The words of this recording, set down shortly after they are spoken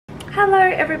Hello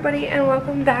everybody and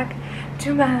welcome back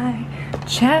to my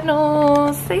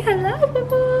channel. Say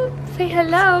hello. Say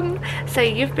hello. So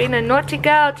you've been a naughty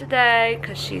girl today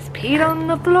because she's peed on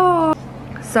the floor.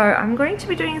 So I'm going to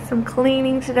be doing some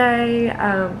cleaning today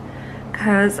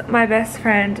because my best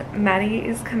friend Maddie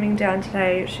is coming down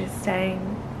today. She's staying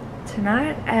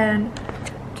tonight and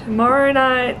tomorrow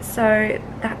night, so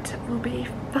that will be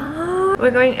fun. We're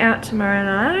going out tomorrow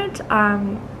night,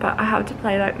 but I have to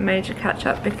play like major catch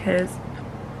up because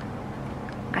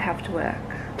I have to work.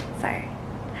 So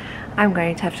I'm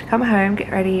going to have to come home, get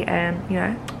ready and, you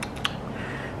know,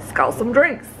 scull some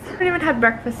drinks. I haven't even had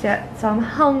breakfast yet, so I'm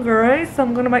hungry, so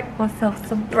I'm gonna make myself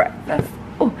some breakfast.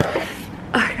 Oh,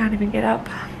 I can't even get up.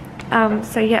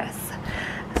 So yes,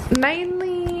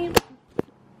 mainly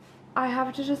I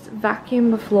have to just vacuum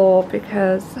the floor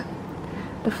because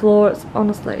the floor is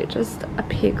honestly just a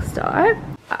pigsty.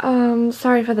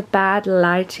 Sorry for the bad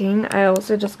lighting. I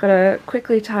also just gotta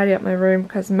quickly tidy up my room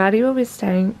because Maddie will be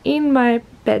staying in my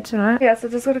bed tonight. Yeah, so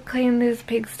just gotta clean this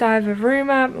pigsty of a room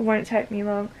up. It won't take me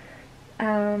long.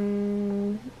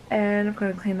 And I've got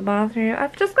to clean the bathroom.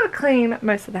 I've just got to clean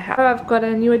most of the house. I've got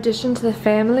a new addition to the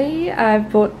family.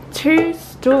 I've bought 2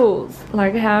 stools.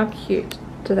 Like, how cute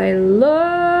do they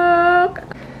look?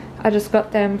 I just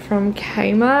got them from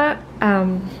Kmart.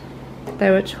 They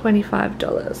were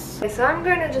 $25. So I'm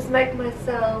going to just make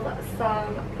myself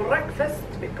some breakfast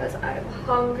because I'm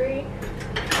hungry.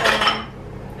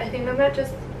 I think I might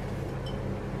just...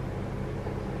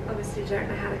 Obviously don't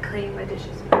know how to clean my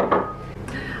dishes.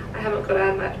 I haven't got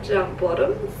out much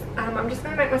bottoms. I'm just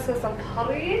going to make myself some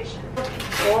porridge.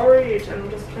 And I'm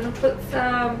just going to put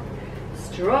some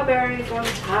strawberries on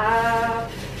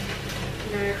top.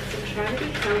 You know, because I'm trying to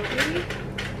be healthy.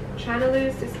 I'm trying to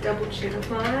lose this double chin of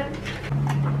mine.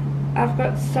 I've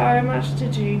got so much to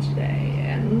do today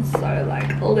and so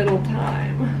like little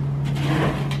time.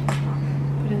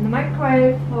 Put in the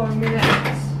microwave for a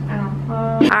minute.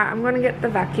 Alright, I'm gonna get the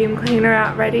vacuum cleaner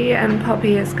out ready and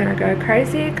Poppy is gonna go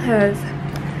crazy because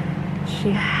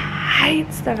she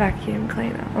hates the vacuum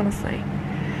cleaner, honestly.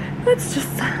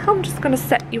 I'm just gonna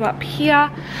set you up here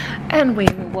and we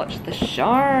will watch the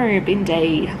show,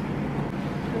 indeed.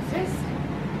 What's this?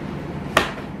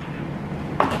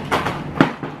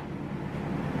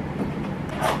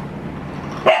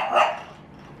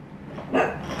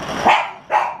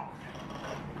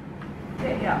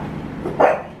 There you go.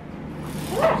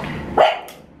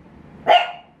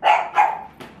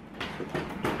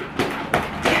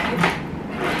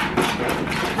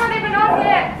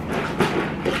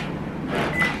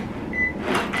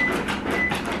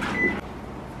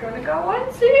 Go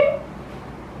on, Sue. Are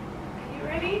you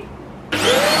ready?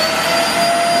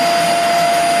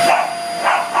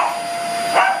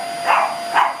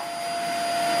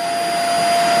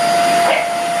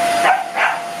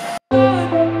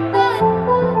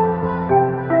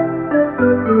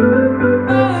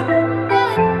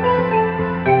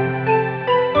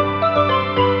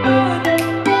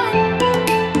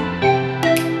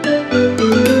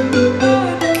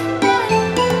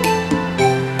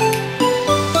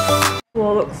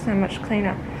 So much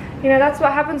cleaner. You know, that's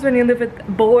what happens when you live with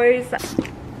boys.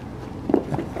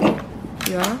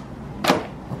 Yeah.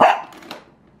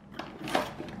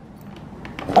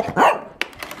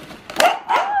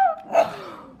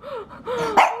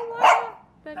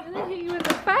 They're gonna hit you in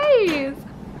the face.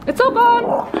 It's all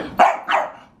gone.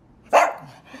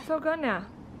 It's all gone now.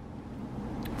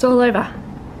 It's all over.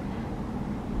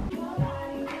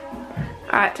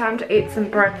 Alright, time to eat some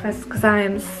breakfast because I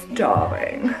am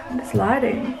starving. This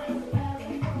lighting.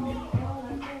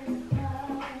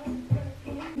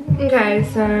 Okay,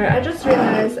 so I just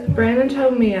realised Brandon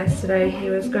told me yesterday he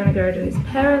was going to go to his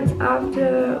parents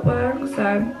after work,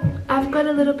 so I've got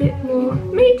a little bit more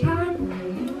me time.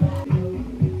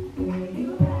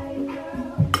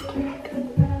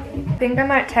 I think I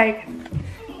might take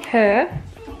her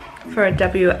for a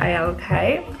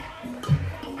WALK.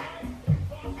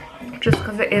 Just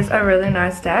because it is a really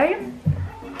nice day.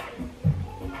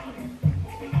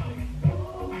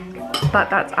 But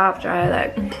that's after I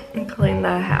like clean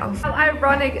the house. How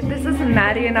ironic, this is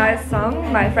Maddie and I's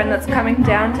song, my friend that's coming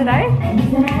down today.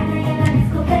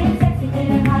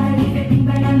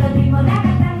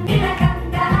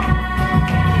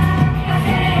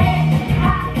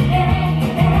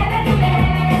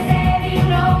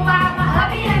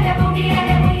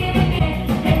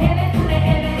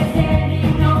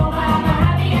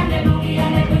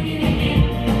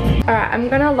 Alright, I'm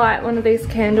gonna light one of these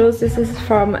candles. This is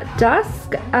from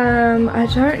Dusk. I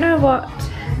don't know what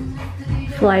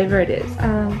flavor it is.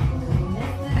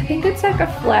 I think it's like a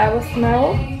flower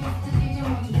smell.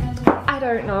 I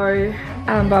don't know,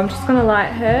 but I'm just gonna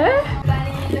light her.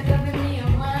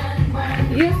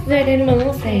 You said it,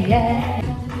 we'll say yeah.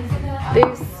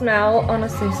 These smell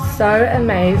honestly so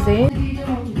amazing.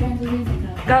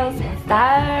 Girls,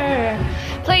 star.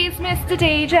 Please, Mr.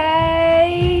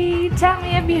 DJ, tell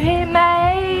me if you hear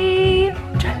me.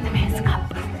 Turn the music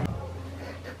up.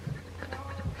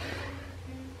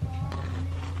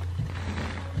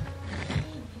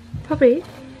 Puppy,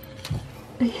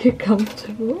 are you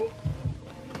comfortable?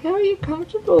 How are you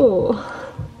comfortable?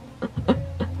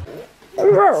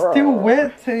 It's still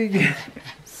wet, Tegan.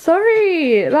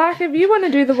 Sorry, like if you want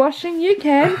to do the washing, you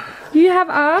can. You have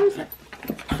arms.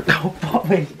 Oh,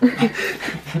 Poppy.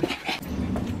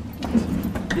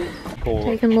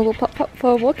 Taking a little pop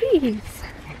for walkies.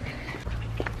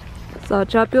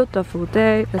 Such a beautiful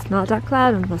day. There's not a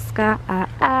cloud in the sky.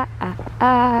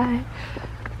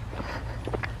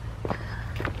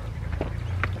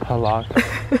 Hello.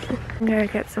 I'm gonna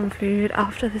get some food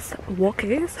after this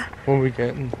walkies. What are we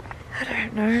getting? I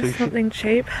don't know, Sushi. something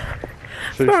cheap.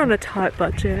 Sushi. We're on a tight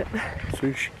budget.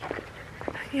 Sushi.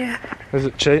 Yeah, Is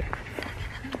it cheap?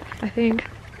 I think.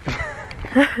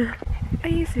 Are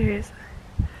you serious?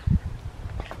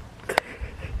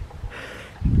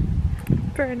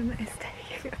 Brandon is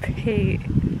taking a pee.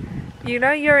 You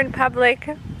know you're in public.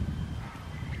 Yeah,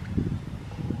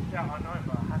 I know,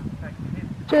 but I have to take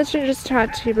a hit. Just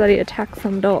tried to bloody attack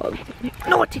some dog.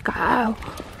 Naughty girl.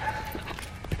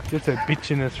 Just a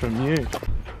bitchiness from you.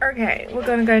 Okay, we're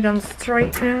gonna go down the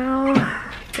street now.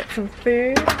 Get some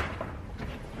food.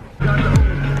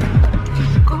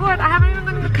 God, I haven't even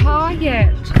got in the car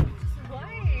yet.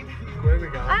 Where are we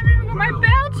going? I haven't even got my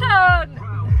belt on.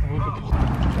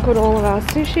 Got all of our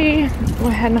sushi. We're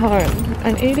heading home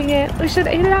and eating it. We should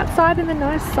eat it outside in the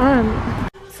nice sun.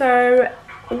 So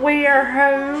we are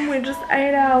home. We just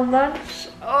ate our lunch.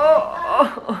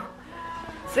 Oh,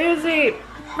 Susie,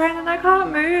 Brandon, I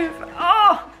can't move.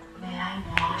 Oh,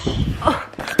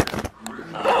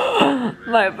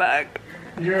 my back.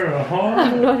 You're a home.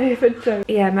 I'm not even joking.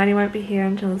 Yeah, Maddie won't be here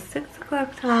until 6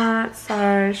 o'clock tonight,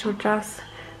 so she'll just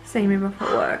see me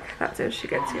before work. That's if she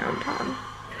gets here on time.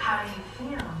 How do you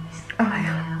feel? Oh my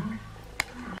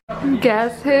god.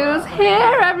 Guess who's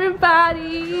here,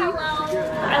 everybody? Hello.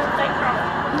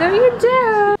 No, you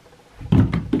do.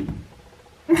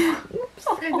 Oops,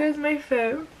 there goes my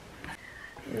phone.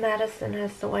 Madison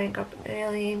has to wake up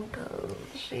early because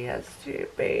she has to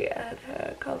be at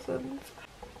her cousin's.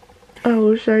 I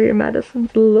will show you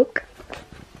Madison's look.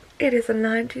 It is a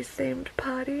 90s themed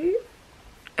party.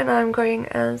 And I'm going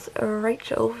as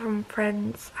Rachel from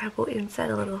Friends. I will insert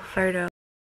a little photo.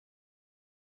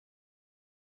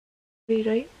 What are you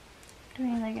doing?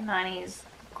 Doing like a 90s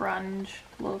grunge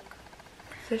look.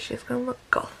 So she's gonna look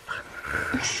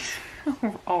goth.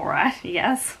 Alright,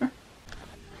 yes.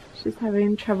 She's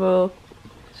having trouble.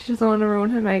 She doesn't want to ruin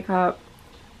her makeup.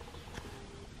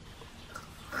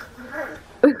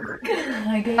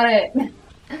 I got it.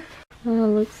 Oh, it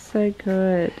looks so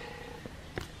good.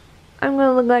 I'm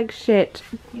gonna look like shit.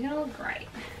 You're gonna look great.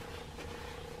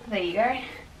 There you go.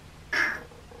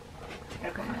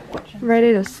 Gotta put my watch in.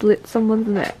 Ready to slit someone's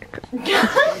neck.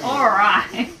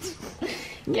 Alright.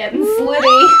 Getting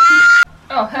slitty.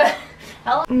 Oh,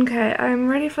 hello. Okay, I'm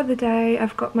ready for the day.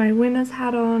 I've got my winner's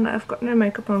hat on. I've got no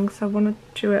makeup on because I want to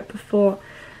do it before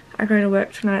I go to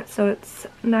work tonight, so it's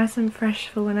nice and fresh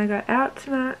for when I go out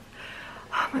tonight.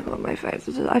 Oh my god, my face.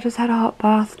 I just had a hot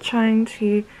bath trying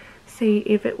to see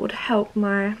if it would help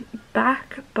my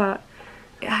back, but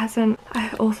it hasn't.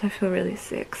 I also feel really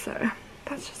sick, so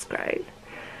that's just great.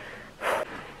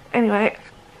 Anyway,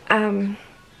 I'm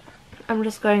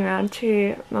just going around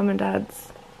to mum and dad's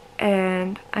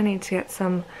and I need to get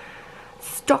some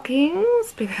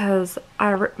stockings because I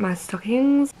ripped my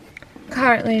stockings.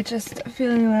 Currently just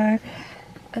feeling like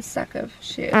a sack of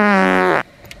shit.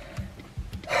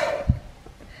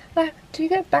 Like, do you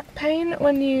get back pain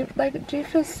when you, like, do you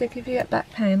feel sick if you get back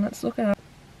pain? Let's look it up.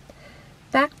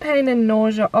 Back pain and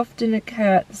nausea often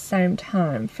occur at the same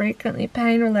time. Frequently,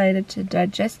 pain related to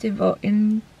digestive or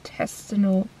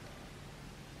intestinal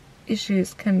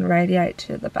issues can radiate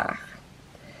to the back.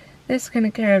 This can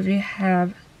occur if you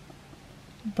have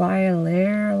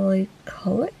biliary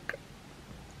colic,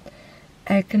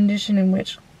 a condition in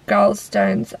which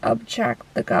gallstones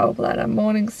obstruct the gallbladder,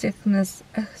 morning sickness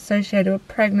associated with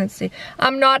pregnancy.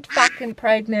 I'm not fucking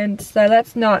pregnant, so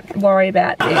let's not worry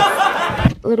about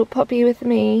this. Little Poppy with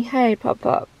me. Hey,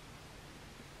 Pop.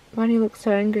 Why do you look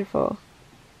so angry for?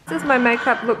 This is my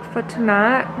makeup look for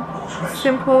tonight.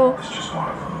 Simple,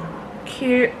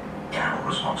 cute,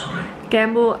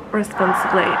 gamble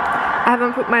responsibly. I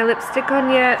haven't put my lipstick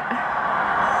on yet.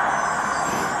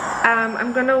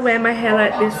 I'm gonna wear my hair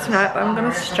like this tonight, but I'm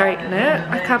gonna straighten it.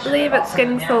 I can't believe it's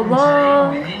getting so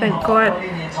long, thank God.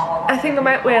 I think I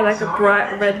might wear like a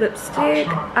bright red lipstick.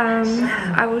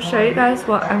 I will show you guys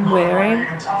what I'm wearing.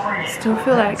 Still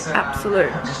feel like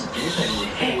absolute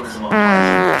shit.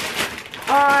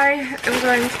 I am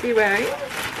going to be wearing,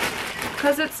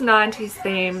 because it's 90s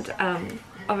themed,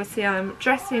 obviously I'm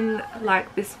dressing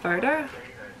like this photo.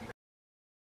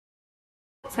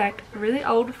 It's like really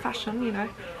old fashioned, you know,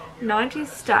 90s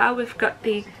style. We've got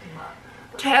the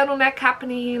turtleneck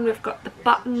happening, we've got the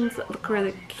buttons that look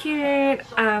really cute,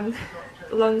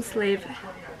 long sleeve,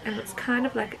 and it's kind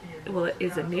of like, well, it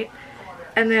is a knit.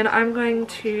 And then I'm going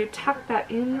to tuck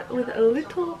that in with a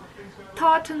little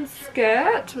tartan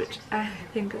skirt, which I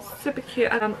think is super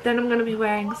cute. Then I'm going to be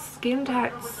wearing skin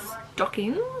tight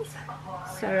stockings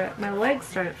so my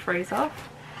legs don't freeze off.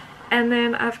 And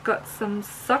then I've got some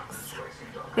socks.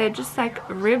 They're just like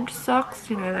ribbed socks,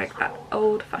 you know, like that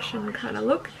old fashioned kind of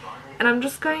look. And I'm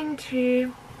just going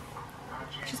to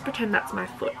just pretend that's my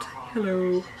foot.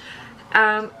 Hello.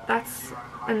 And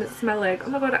it's my leg. Oh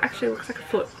my god, it actually looks like a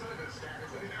foot.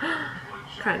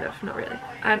 Kind of, not really.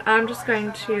 And I'm just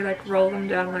going to like roll them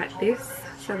down like this,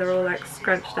 so they're all like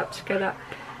scrunched up together,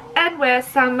 and wear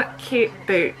some cute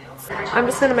boots. I'm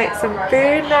just gonna make some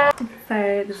food now.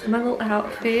 So this is my little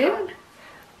outfit.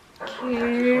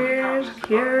 Cute,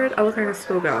 cute. I look like a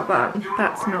schoolgirl, but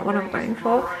that's not what I'm going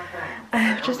for.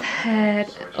 I've just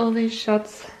had all these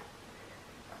shots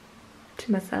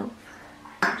to myself.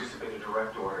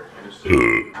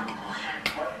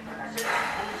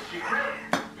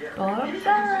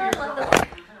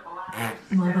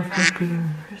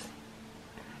 Motherfuckers.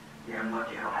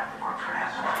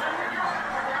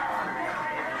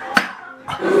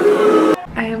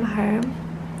 I am home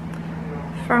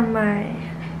from my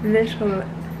little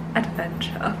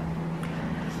adventure.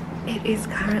 It is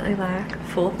currently like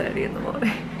 4:30 in the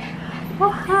morning. Oh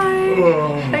hi!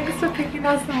 Oh. Thanks for picking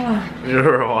us up.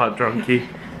 You're alright, drunkie.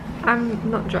 I'm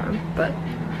not drunk, but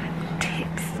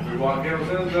tipsy.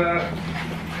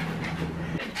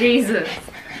 Jesus.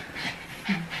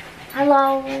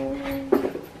 Hello.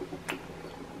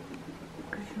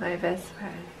 My best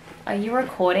friend. Are you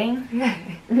recording? Yeah.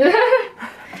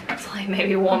 It's like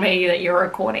maybe warn me that you're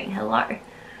recording. Hello.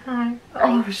 Hi.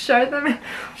 Oh, show them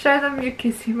your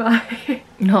kissy eye.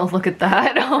 No, look at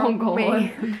that. Oh god.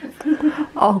 Me.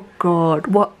 Oh god.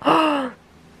 What?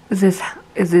 Is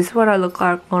this what I look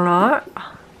like or not?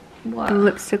 What? The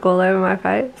lipstick all over my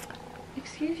face.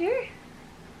 Excuse you?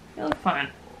 You look fine.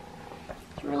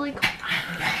 It's really cool.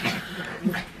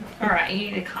 Alright,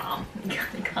 you need to calm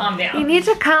down. You need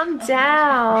to calm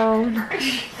down.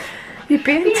 You've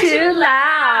been too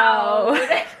loud.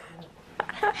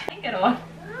 Get on.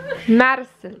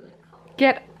 Madison,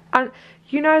 get on.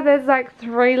 You know there's like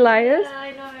 3 layers. Yeah,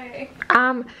 I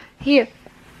know. Here.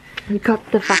 You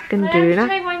got the fucking I have to doona.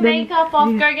 take my makeup off.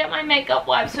 Go get my makeup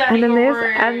wipes out And of then your this,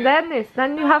 room. and then this.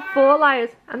 Then you have 4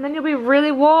 layers, and then you'll be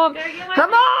really warm. Go get my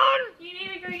Come on! You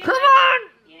need to go get Come on!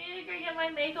 You need to go get my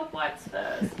makeup wipes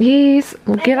first. Yes.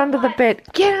 Well, get Makeup under the wipes. bed.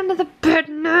 Get under the bed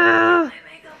now. My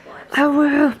makeup wipes. I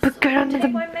will, but get under Take the.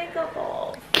 my makeup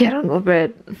off. Get under the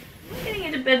bed. I'm getting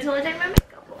into bed till I take my makeup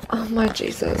off. Oh my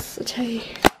Jesus! I tell you.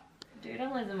 Dude,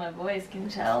 I'm losing my voice. Can you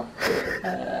tell?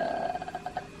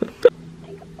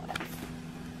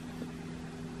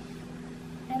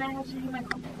 And I have to do my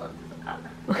contact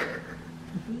lenses.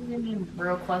 You need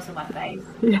real close to my face.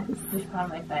 Yes. This part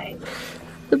of my face.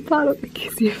 The part of the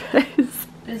kissy face.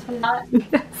 This part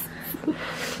Yes.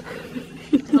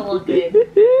 doesn't look good.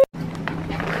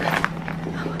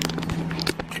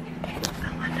 I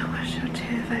wonder what she'll do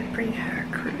if I bring her a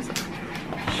cruiser.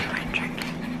 She'll be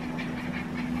drinking.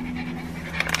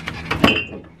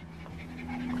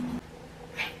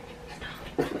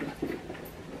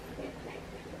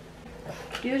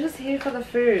 You're just here for the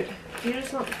food. You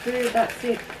just want the food, that's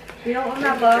it. You don't want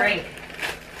that love. Drink.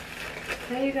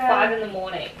 There you go. 5 in the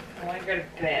morning. I want to go to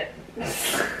bed.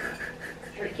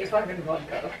 Drink your fucking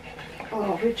vodka.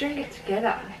 Oh, we drink it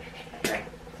together. Drink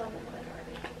something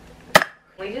already.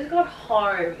 We just got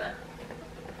home.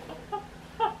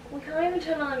 We can't even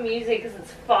turn on the music because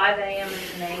it's 5 AM and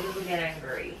the neighbours will get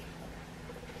angry.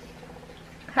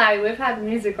 Hey, we've had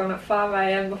music on at 5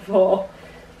 AM before.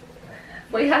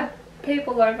 We had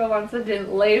people over once that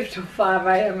didn't leave till 5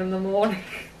 AM in the morning.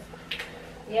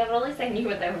 Yeah, but at least they knew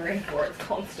what they were in for. It's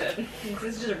constant. This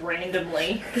is just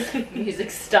randomly. Music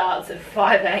starts at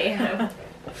 5 AM.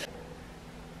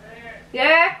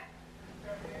 Yeah?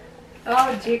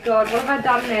 Oh dear God, what have I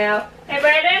done now? Hey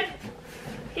Brandon,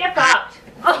 get fucked.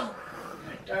 Oh,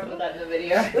 don't put that in the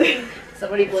video.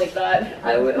 Somebody bleep that.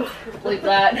 I will. Bleep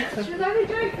that. She was only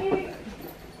joking.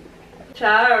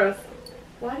 Charles,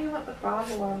 why do you want the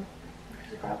gravel one? Because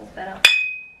the gravel's better.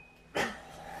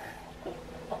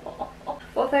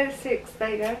 4:36, there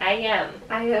you go.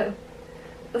 AM.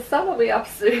 The sun will be up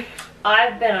soon.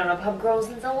 I've been on a pub crawl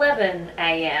since 11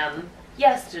 AM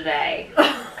yesterday.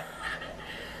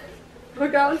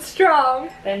 We're going strong.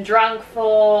 Been drunk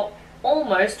for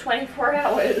almost 24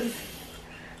 hours.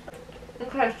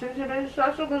 Okay, since you've been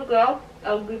such a good girl,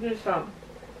 I'll give you some.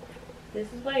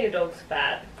 This is why your dog's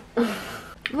fat.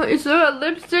 What is her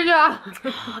lipstick? Oh,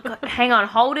 God. Hang on,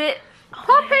 hold it.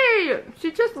 Poppy!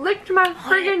 She just licked my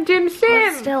friggin' dim sim.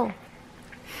 Hold still.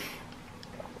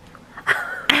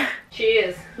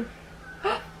 Cheers.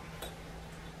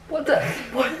 What the?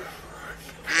 What?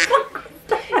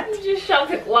 You just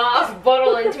shoved a glass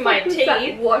bottle into my What was that?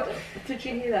 teeth. What? Did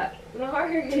you hear that? No.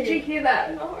 Did you hear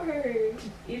that? No.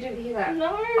 You didn't hear that?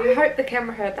 No. I hope the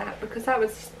camera heard that because that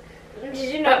was. Did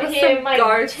you That not was hear some my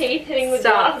ghost teeth hitting the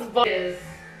stuff. glass bottles?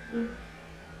 Leave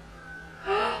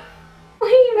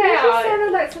It just out.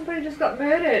 sounded like somebody just got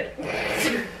murdered.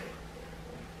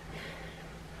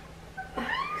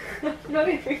 I'm not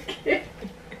even kidding.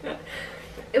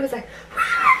 It was like.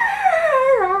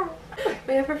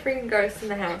 We have a freaking ghost in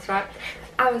the house, right?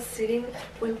 I was sitting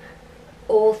with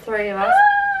all three of us.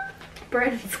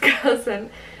 Brandon's cousin,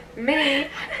 me,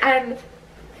 and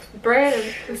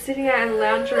Brandon was sitting out in the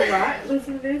lounge room, right?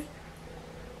 Listen to this.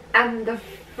 And the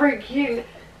freaking,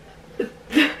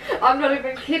 I'm not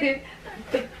even kidding,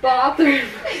 the bathroom,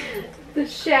 the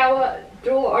shower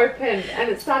door opened and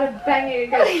it started banging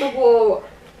against the wall.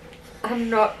 I'm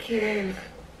not kidding.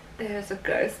 There's a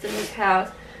ghost in this house.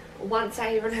 Once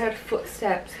I even heard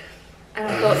footsteps and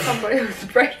I thought somebody was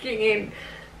breaking in.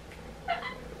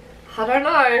 I don't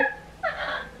know,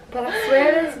 but I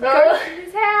swear there's a ghost in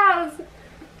this house.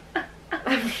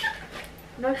 I'm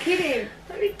not kidding.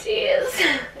 My tears.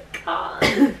 I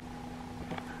can't.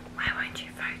 Why won't you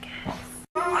focus?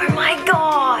 Oh my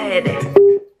god!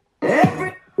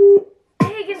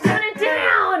 Megan, turn it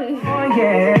down! Oh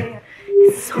yeah.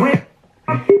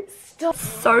 Stop.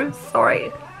 So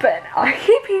sorry, but I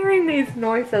keep hearing these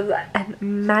noises and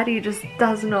Maddie just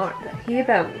does not hear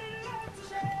them.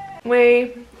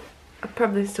 We are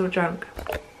probably still drunk.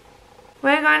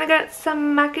 We're going to get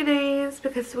some macadis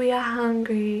because we are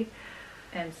hungry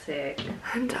And sick.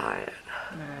 and tired.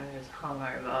 And just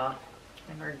hungover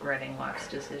and regretting life's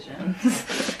decisions.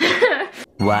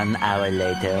 1 hour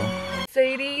later.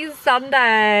 CD's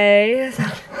Sundays.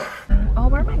 Oh,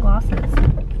 where are my glasses?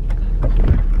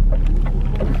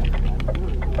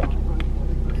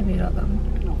 Have you got them?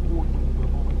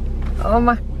 Oh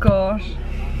my gosh.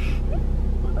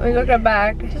 We gotta go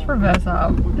back. Just reverse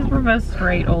up. Just reverse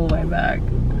straight all the way back.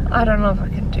 I don't know if I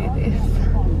can do this.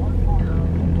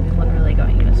 Literally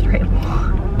going in a straight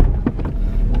line.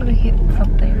 I'm gonna hit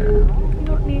something. You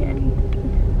don't need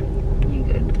anything. You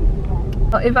good?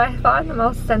 Well, if I find them,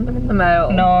 I'll send them in the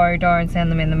mail. No, don't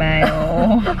send them in the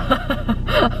mail.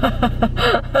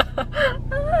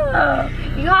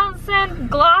 You can't send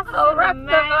glasses I'll in wrap the them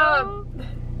mail. up.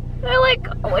 They're like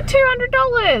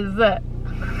 $200.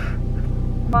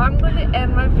 I'm gonna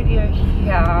end my video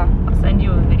here.